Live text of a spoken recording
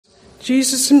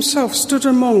Jesus himself stood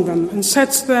among them and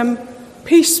said to them,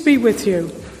 "Peace be with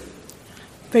you."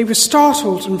 They were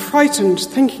startled and frightened,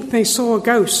 thinking they saw a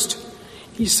ghost.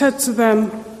 He said to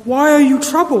them, "Why are you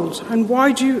troubled, and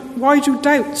why do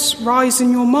doubts rise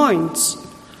in your minds?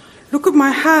 Look at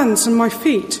my hands and my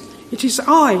feet. It is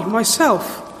I,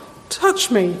 myself.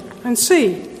 Touch me and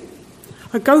see.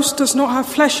 A ghost does not have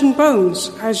flesh and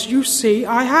bones, as you see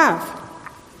I have."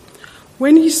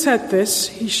 When he said this,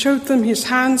 he showed them his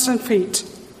hands and feet.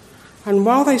 And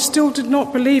while they still did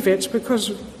not believe it because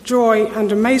of joy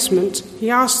and amazement, he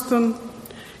asked them,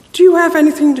 "Do you have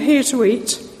anything here to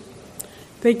eat?"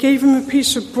 They gave him a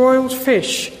piece of broiled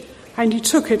fish, and he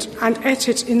took it and ate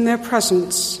it in their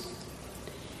presence.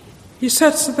 He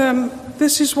said to them,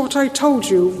 "This is what I told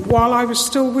you while I was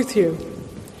still with you.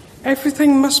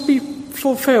 Everything must be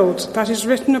fulfilled that is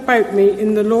written about me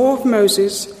in the law of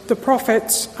Moses, the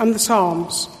prophets, and the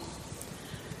Psalms."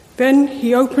 Then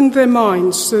he opened their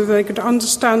minds so they could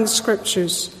understand the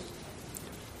scriptures.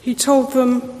 He told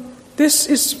them, "This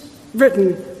is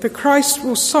written, the Christ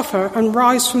will suffer and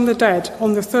rise from the dead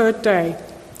on the third day,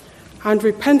 and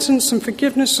repentance and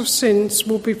forgiveness of sins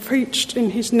will be preached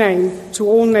in his name to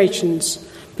all nations,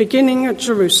 beginning at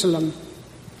Jerusalem.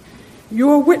 You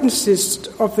are witnesses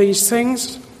of these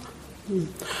things.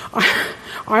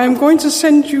 I am going to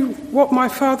send you what my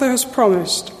Father has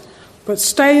promised, but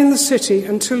stay in the city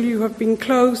until you have been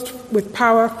clothed with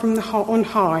power from on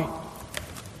high."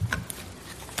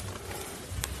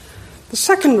 The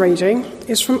second reading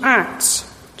is from Acts,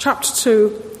 chapter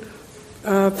 2,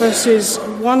 verses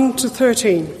 1 to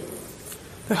 13.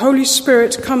 The Holy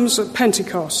Spirit comes at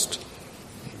Pentecost.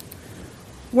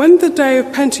 When the day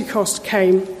of Pentecost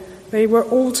came, they were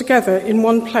all together in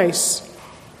one place.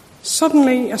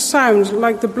 Suddenly a sound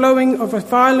like the blowing of a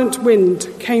violent wind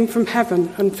came from heaven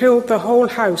and filled the whole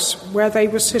house where they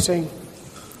were sitting.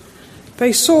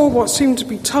 They saw what seemed to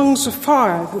be tongues of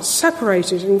fire that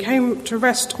separated and came to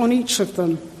rest on each of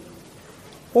them.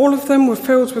 All of them were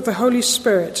filled with the Holy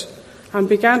Spirit and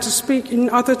began to speak in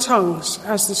other tongues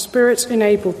as the Spirit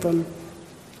enabled them.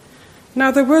 Now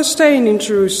there were staying in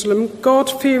Jerusalem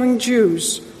God-fearing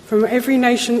Jews from every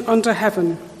nation under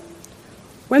heaven.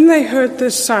 When they heard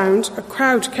this sound, a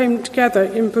crowd came together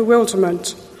in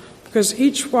bewilderment, because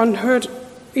each one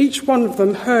of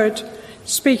them heard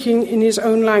speaking in his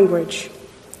own language.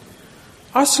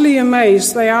 Utterly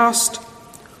amazed, they asked,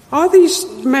 "Are these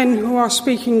men who are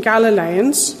speaking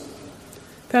Galileans?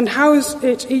 Then how is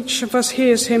it each of us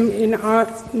hears him in our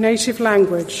native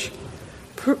language?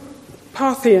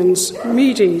 Parthians,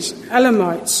 Medes,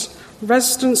 Elamites,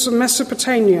 residents of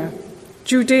Mesopotamia,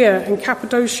 Judea and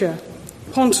Cappadocia,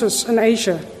 Pontus and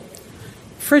Asia,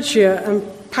 Phrygia and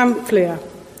Pamphylia,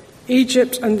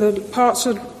 Egypt and the parts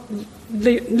of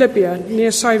Libya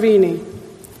near Cyrene,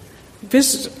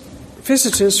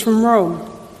 visitors from Rome,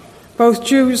 both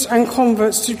Jews and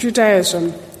converts to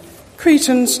Judaism,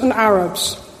 Cretans and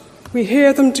Arabs. We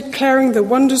hear them declaring the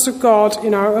wonders of God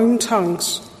in our own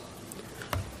tongues."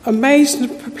 Amazed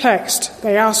and perplexed,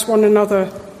 they asked one another,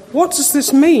 "What does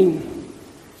this mean?"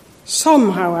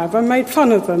 Some, however, made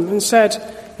fun of them and said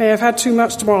they have had too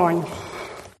much wine.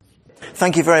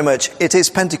 Thank you very much. It is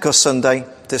Pentecost Sunday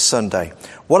this Sunday.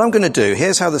 What I'm going to do,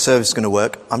 here's how the service is going to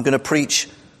work. I'm going to preach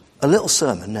a little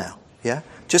sermon now, yeah?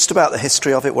 Just about the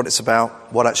history of it, what it's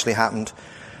about, what actually happened.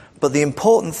 But the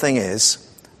important thing is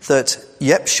that,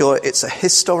 yep, sure, it's a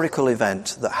historical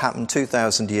event that happened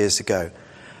 2,000 years ago.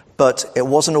 But it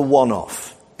wasn't a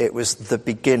one-off. It was the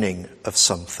beginning of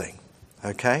something,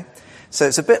 okay? So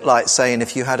it's a bit like saying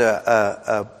if you had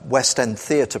a West End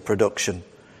theatre production,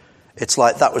 it's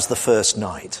like that was the first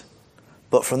night.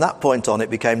 But from that point on, it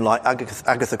became like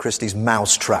Agatha Christie's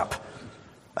Mousetrap,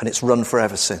 and it's run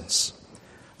forever since.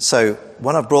 So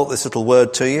when I've brought this little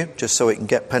word to you, just so it can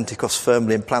get Pentecost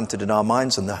firmly implanted in our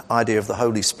minds and the idea of the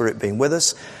Holy Spirit being with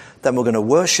us, then we're going to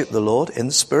worship the Lord in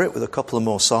the Spirit with a couple of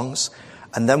more songs,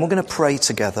 and then we're going to pray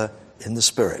together in the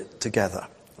Spirit together,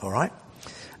 all right?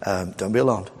 Don't be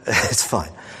alarmed. It's fine.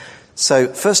 So,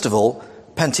 first of all,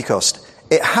 Pentecost.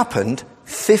 It happened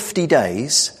 50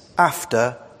 days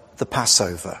after the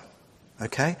Passover,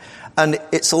 okay? And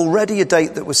it's already a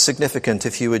date that was significant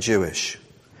if you were Jewish.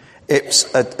 It's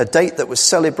a date that was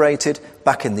celebrated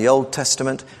back in the Old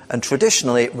Testament, and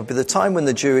traditionally it would be the time when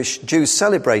the Jews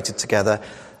celebrated together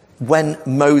when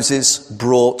Moses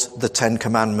brought the Ten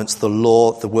Commandments, the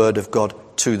law, the Word of God,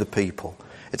 to the people.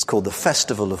 It's called the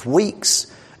Festival of Weeks.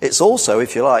 It's also,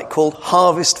 if you like, called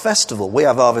Harvest Festival. We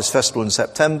have Harvest Festival in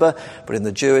September, but in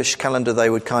the Jewish calendar they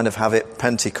would kind of have it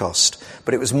Pentecost.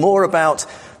 But it was more about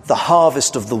the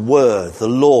harvest of the Word, the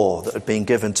law that had been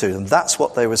given to them. That's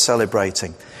what they were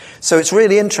celebrating. So it's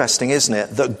really interesting, isn't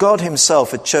it, that God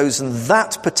himself had chosen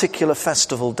that particular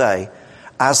festival day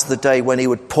as the day when he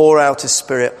would pour out his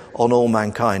Spirit on all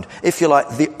mankind. If you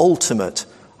like, the ultimate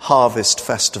harvest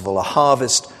festival, a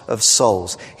harvest of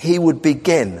souls. He would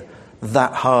begin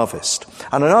that harvest.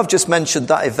 And I know I've just mentioned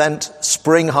that event,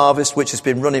 Spring Harvest, which has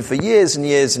been running for years and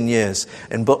years and years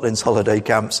in Butlins holiday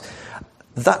camps.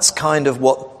 That's kind of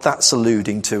what that's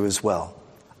alluding to as well.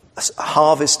 A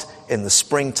harvest in the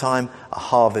springtime, a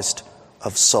harvest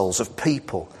of souls, of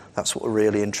people. That's what we're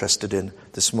really interested in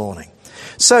this morning.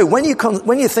 So when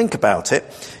you think about it,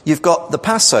 you've got the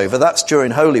Passover, that's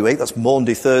during Holy Week, that's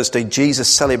Maundy Thursday. Jesus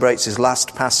celebrates his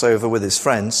last Passover with his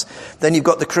friends. Then you've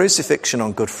got the crucifixion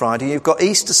on Good Friday. You've got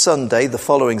Easter Sunday, the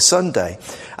following Sunday.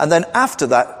 And then after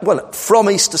that, well, from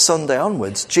Easter Sunday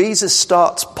onwards, Jesus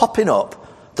starts popping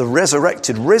up, the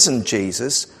resurrected, risen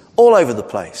Jesus, all over the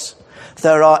place.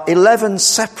 There are 11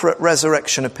 separate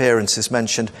resurrection appearances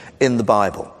mentioned in the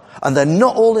Bible. And they're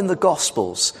not all in the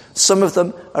Gospels. Some of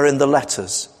them are in the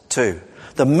letters too.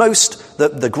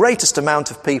 The greatest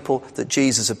amount of people that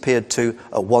Jesus appeared to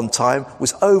at one time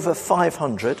was over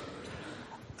 500.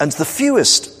 And the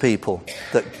fewest people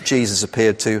that Jesus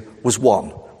appeared to was one,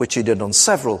 which he did on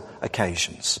several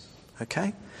occasions.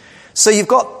 Okay? So you've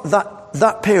got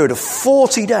that period of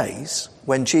 40 days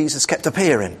when Jesus kept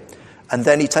appearing. And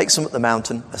then he takes them up the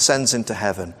mountain, ascends into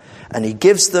heaven, and he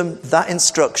gives them that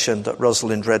instruction that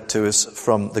Rosalind read to us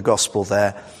from the gospel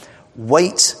there.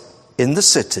 Wait in the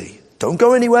city. Don't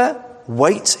go anywhere.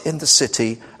 Wait in the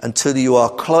city until you are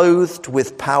clothed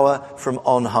with power from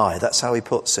on high. That's how he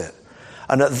puts it.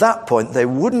 And at that point, they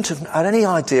wouldn't have had any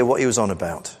idea what he was on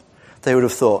about. They would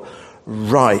have thought,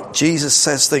 right, Jesus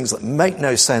says things that make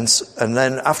no sense. And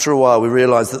then after a while, we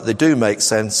realize that they do make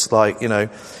sense. Like,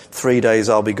 3 days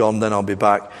I'll be gone, then I'll be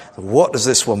back. What does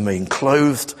this one mean?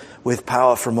 Clothed with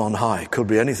power from on high. Could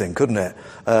be anything, couldn't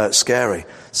it? Scary.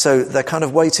 So they're kind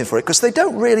of waiting for it because they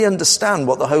don't really understand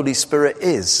what the Holy Spirit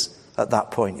is at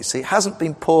that point, you see. It hasn't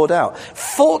been poured out.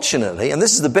 Fortunately, and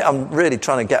this is the bit I'm really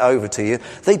trying to get over to you,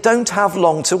 they don't have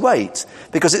long to wait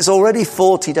because it's already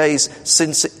 40 days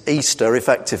since Easter,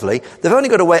 effectively. They've only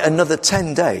got to wait another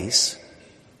 10 days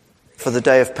for the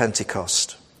day of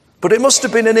Pentecost. But it must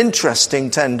have been an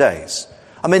interesting 10 days.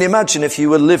 I mean, imagine if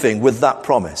you were living with that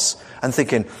promise and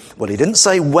thinking, well, he didn't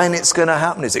say when it's going to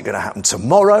happen. Is it going to happen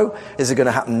tomorrow? Is it going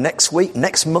to happen next week,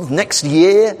 next month, next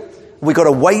year? We've got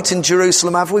to wait in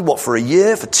Jerusalem, have we? What, for a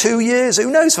year? For 2 years?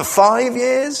 Who knows? For 5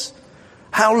 years?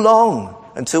 How long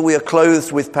until we are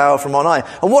clothed with power from on high?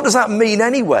 And what does that mean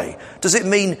anyway? Does it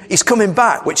mean he's coming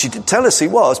back, which he did tell us he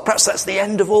was? Perhaps that's the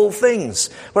end of all things.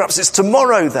 Perhaps it's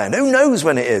tomorrow then. Who knows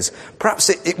when it is? Perhaps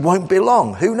it won't be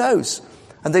long. Who knows?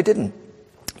 And they didn't.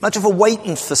 Imagine for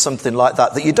waiting for something like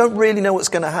that you don't really know what's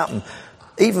going to happen.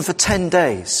 Even for 10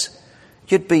 days.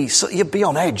 You'd be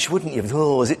on edge, wouldn't you?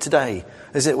 Oh, is it today?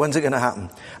 When's it going to happen?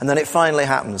 And then it finally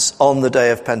happens on the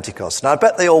day of Pentecost. Now I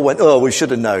bet they all went, oh, we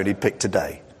should have known he'd picked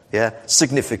today. Yeah,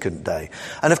 significant day.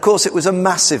 And of course it was a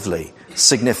massively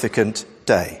significant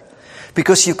day.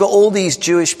 Because you've got all these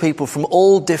Jewish people from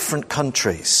all different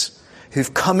countries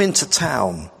who've come into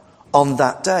town on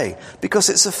that day. Because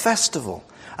it's a festival.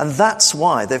 And that's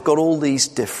why they've got all these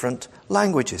different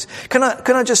languages. Can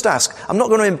I just ask, I'm not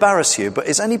going to embarrass you, but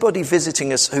is anybody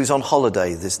visiting us who's on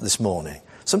holiday this morning?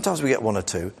 Sometimes we get one or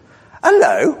two.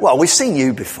 Hello. Well, we've seen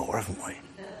you before, haven't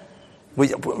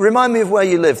we? Remind me of where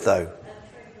you live, though.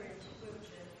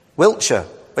 Wiltshire.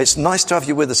 It's nice to have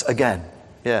you with us again.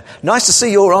 Yeah. Nice to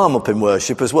see your arm up in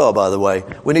worship as well, by the way.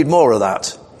 We need more of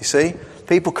that, you see.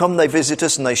 People come, they visit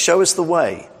us, and they show us the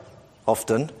way.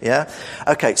 Often, yeah?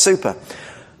 Okay, super.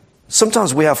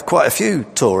 Sometimes we have quite a few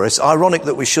tourists. Ironic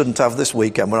that we shouldn't have this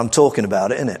weekend when I'm talking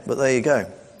about it, isn't it? But there you go,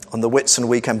 on the Whitsun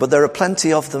weekend. But there are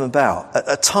plenty of them about. At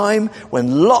a time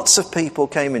when lots of people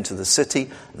came into the city,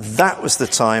 that was the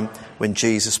time when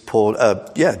Jesus poured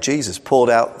out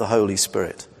the Holy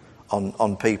Spirit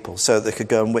on people so they could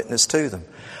go and witness to them.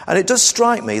 And it does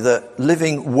strike me that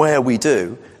living where we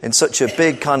do, in such a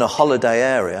big kind of holiday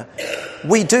area,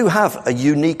 we do have a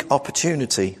unique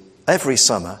opportunity every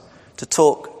summer to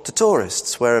talk to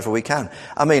tourists wherever we can.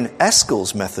 I mean,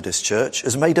 Eskel's Methodist Church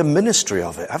has made a ministry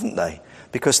of it, haven't they?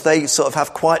 Because they sort of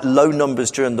have quite low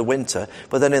numbers during the winter,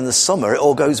 but then in the summer it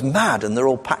all goes mad and they're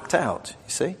all packed out, you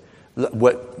see?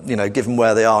 Given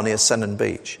where they are near Sennan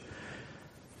Beach.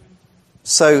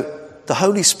 So the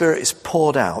Holy Spirit is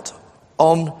poured out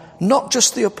on not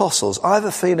just the apostles. I have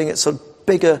a feeling it's a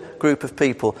bigger group of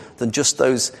people than just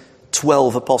those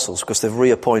 12 apostles, because they've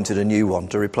reappointed a new one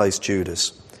to replace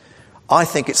Judas. I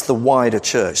think it's the wider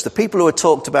church. The people who are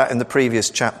talked about in the previous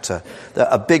chapter,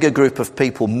 a bigger group of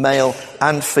people, male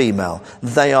and female,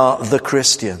 they are the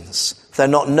Christians. They're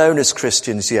not known as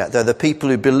Christians yet. They're the people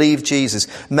who believe Jesus.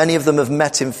 Many of them have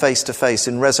met him face to face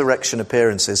in resurrection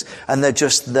appearances, and they're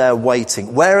just there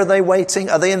waiting. Where are they waiting?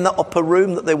 Are they in the upper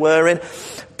room that they were in?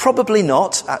 Probably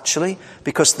not, actually,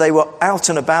 because they were out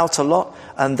and about a lot,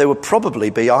 and they would probably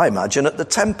be, I imagine, at the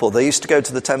temple. They used to go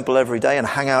to the temple every day and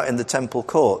hang out in the temple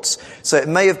courts. So it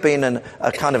may have been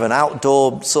a kind of an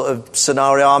outdoor sort of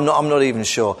scenario. I'm not even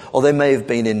sure. Or they may have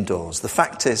been indoors. The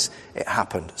fact is, it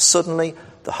happened. Suddenly,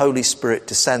 the Holy Spirit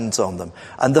descends on them.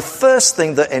 And the first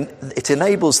thing that it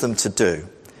enables them to do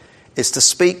is to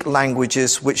speak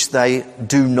languages which they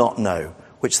do not know,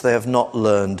 which they have not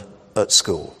learned at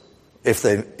school, if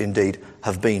they indeed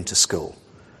have been to school.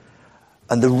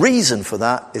 And the reason for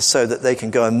that is so that they can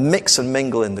go and mix and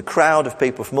mingle in the crowd of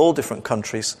people from all different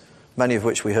countries, many of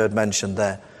which we heard mentioned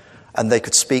there, and they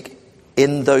could speak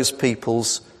in those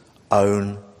people's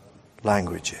own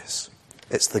languages.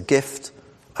 It's the gift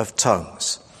of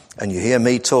tongues. And you hear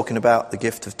me talking about the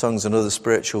gift of tongues and other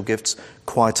spiritual gifts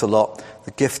quite a lot.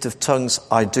 The gift of tongues,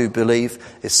 I do believe,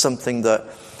 is something that,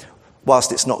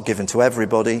 whilst it's not given to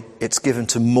everybody, it's given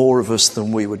to more of us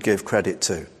than we would give credit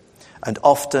to. And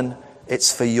often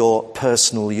it's for your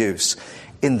personal use.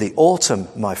 In the autumn,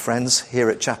 my friends, here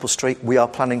at Chapel Street, we are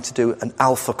planning to do an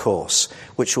Alpha course,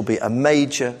 which will be a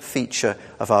major feature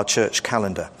of our church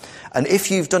calendar. And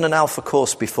if you've done an Alpha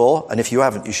course before, and if you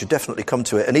haven't, you should definitely come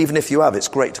to it. And even if you have, it's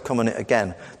great to come on it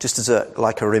again, just as a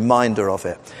reminder of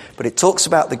it. But it talks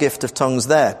about the gift of tongues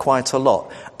there quite a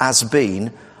lot as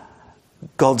being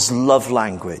God's love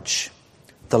language,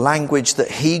 the language that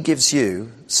he gives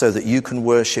you so that you can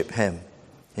worship him.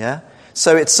 Yeah?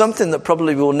 So it's something that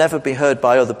probably will never be heard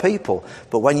by other people.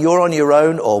 But when you're on your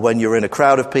own, or when you're in a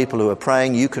crowd of people who are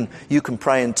praying, you can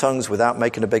pray in tongues without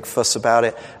making a big fuss about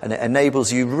it. And it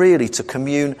enables you really to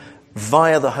commune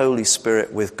via the Holy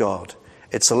Spirit with God.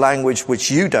 It's a language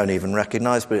which you don't even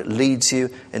recognize, but it leads you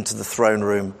into the throne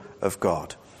room of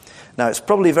God. Now, it's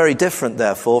probably very different,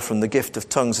 therefore, from the gift of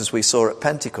tongues as we saw at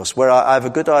Pentecost, where I have a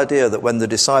good idea that when the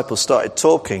disciples started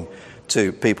talking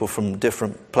to people from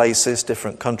different places,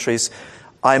 different countries,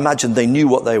 I imagine they knew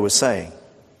what they were saying.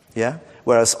 Yeah?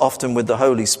 Whereas often with the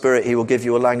Holy Spirit, he will give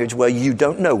you a language where you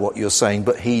don't know what you're saying,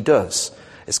 but he does.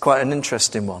 It's quite an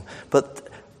interesting one. But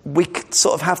we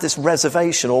sort of have this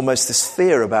reservation, almost this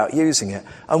fear about using it,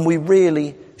 and we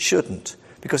really shouldn't,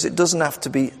 because it doesn't have to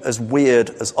be as weird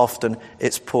as often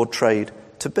it's portrayed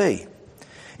to be.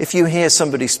 If you hear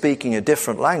somebody speaking a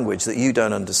different language that you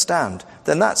don't understand,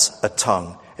 then that's a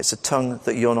tongue. It's a tongue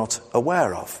that you're not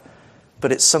aware of.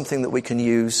 But it's something that we can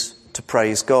use to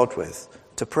praise God with,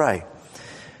 to pray.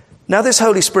 Now, this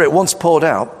Holy Spirit, once poured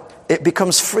out, it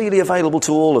becomes freely available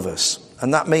to all of us.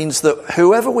 And that means that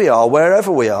whoever we are,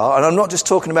 wherever we are, and I'm not just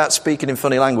talking about speaking in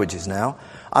funny languages now,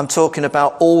 I'm talking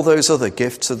about all those other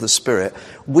gifts of the Spirit.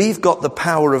 We've got the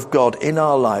power of God in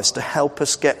our lives to help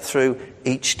us get through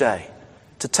each day,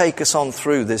 to take us on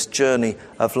through this journey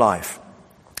of life.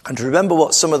 And remember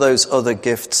what some of those other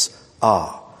gifts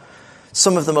are.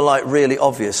 Some of them are really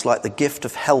obvious, like the gift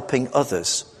of helping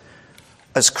others.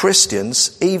 As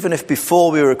Christians, even if before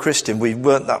we were a Christian we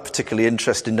weren't that particularly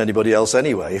interested in anybody else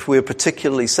anyway, if we were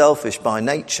particularly selfish by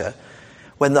nature,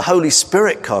 when the Holy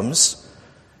Spirit comes,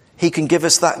 he can give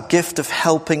us that gift of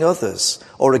helping others,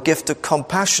 or a gift of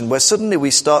compassion, where suddenly we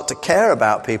start to care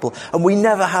about people and we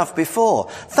never have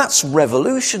before. That's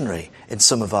revolutionary in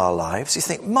some of our lives. You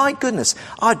think, my goodness,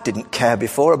 I didn't care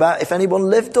before about if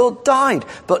anyone lived or died,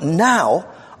 but now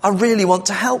I really want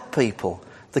to help people.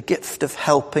 The gift of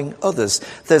helping others.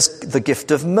 There's the gift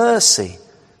of mercy,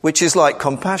 which is like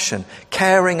compassion,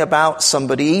 caring about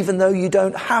somebody even though you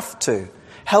don't have to.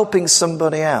 Helping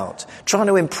somebody out, trying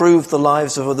to improve the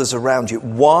lives of others around you.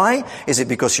 Why? Is it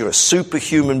because you're a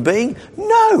superhuman being?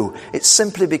 No, it's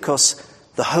simply because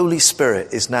the Holy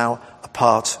Spirit is now a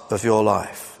part of your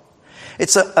life.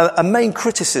 It's a main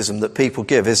criticism that people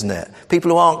give, isn't it?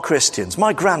 People who aren't Christians.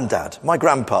 My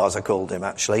grandpa as I called him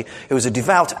actually, he was a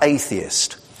devout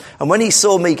atheist. And when he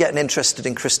saw me getting interested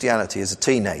in Christianity as a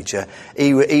teenager,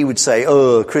 he would say,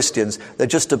 oh, Christians, they're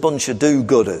just a bunch of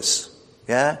do-gooders.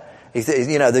 Yeah?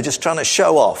 They're just trying to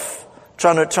show off,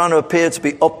 trying to appear to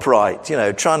be upright,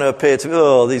 trying to appear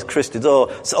to, these Christians,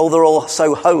 they're all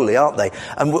so holy, aren't they?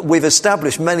 And we've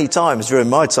established many times during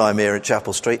my time here at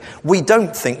Chapel Street, we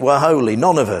don't think we're holy,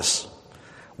 none of us.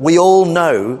 We all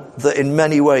know that in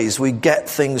many ways we get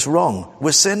things wrong.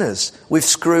 We're sinners. We've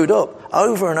screwed up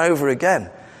over and over again.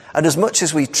 And as much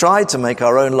as we've tried to make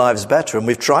our own lives better, and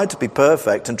we've tried to be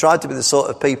perfect and tried to be the sort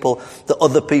of people that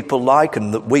other people like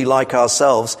and that we like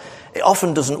ourselves, it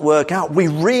often doesn't work out. We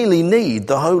really need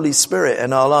the Holy Spirit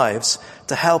in our lives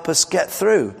to help us get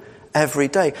through every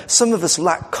day. Some of us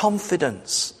lack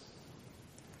confidence.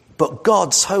 But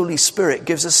God's Holy Spirit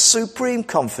gives us supreme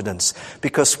confidence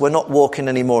because we're not walking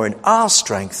anymore in our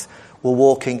strength, we're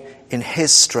walking in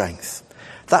His strength.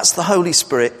 That's the Holy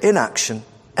Spirit in action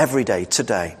every day,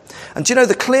 today. And do you know,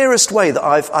 the clearest way that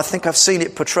I think I've seen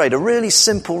it portrayed, a really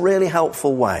simple, really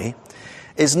helpful way,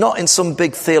 is not in some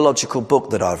big theological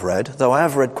book that I've read, though I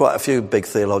have read quite a few big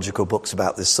theological books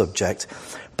about this subject.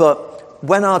 But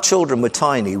when our children were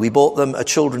tiny, we bought them a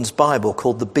children's Bible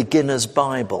called the Beginner's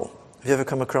Bible. Have you ever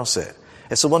come across it?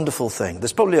 It's a wonderful thing.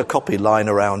 There's probably a copy lying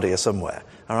around here somewhere,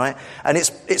 all right? And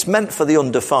it's meant for the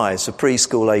under fives, for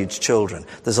preschool-age children.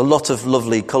 There's a lot of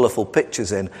lovely, colourful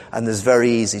pictures in, and there's very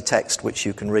easy text which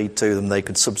you can read to them. They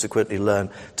could subsequently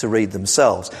learn to read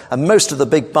themselves. And most of the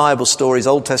big Bible stories,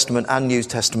 Old Testament and New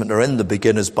Testament, are in the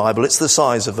Beginner's Bible. It's the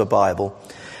size of a Bible.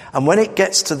 And when it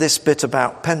gets to this bit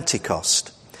about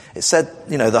Pentecost, it said,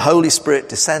 you know, the Holy Spirit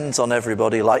descends on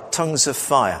everybody like tongues of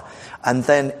fire. And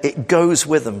then it goes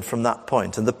with them from that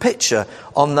point. And the picture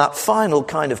on that final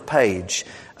kind of page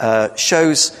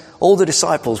shows all the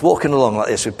disciples walking along like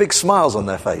this with big smiles on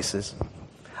their faces.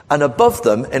 And above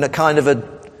them, in a kind of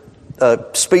a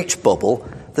speech bubble,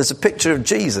 there's a picture of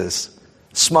Jesus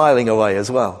smiling away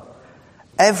as well.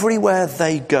 Everywhere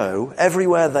they go,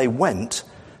 everywhere they went,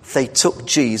 they took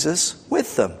Jesus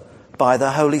with them by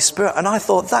the Holy Spirit. And I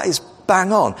thought, that is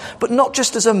bang on. But not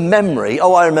just as a memory,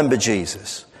 oh, I remember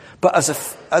Jesus. But as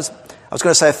I was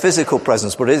going to say a physical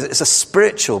presence, but it's a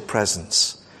spiritual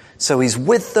presence. So He's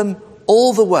with them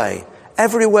all the way.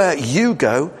 Everywhere you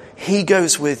go, He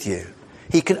goes with you.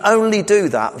 He can only do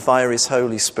that via His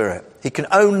Holy Spirit. He can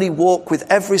only walk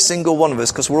with every single one of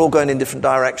us, because we're all going in different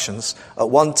directions at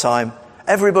one time,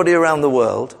 everybody around the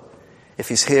world, if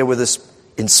He's here with us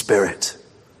in spirit.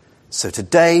 So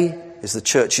today is the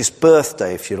church's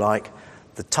birthday, if you like,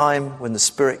 the time when the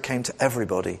Spirit came to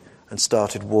everybody and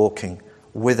started walking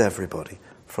with everybody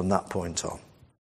from that point on.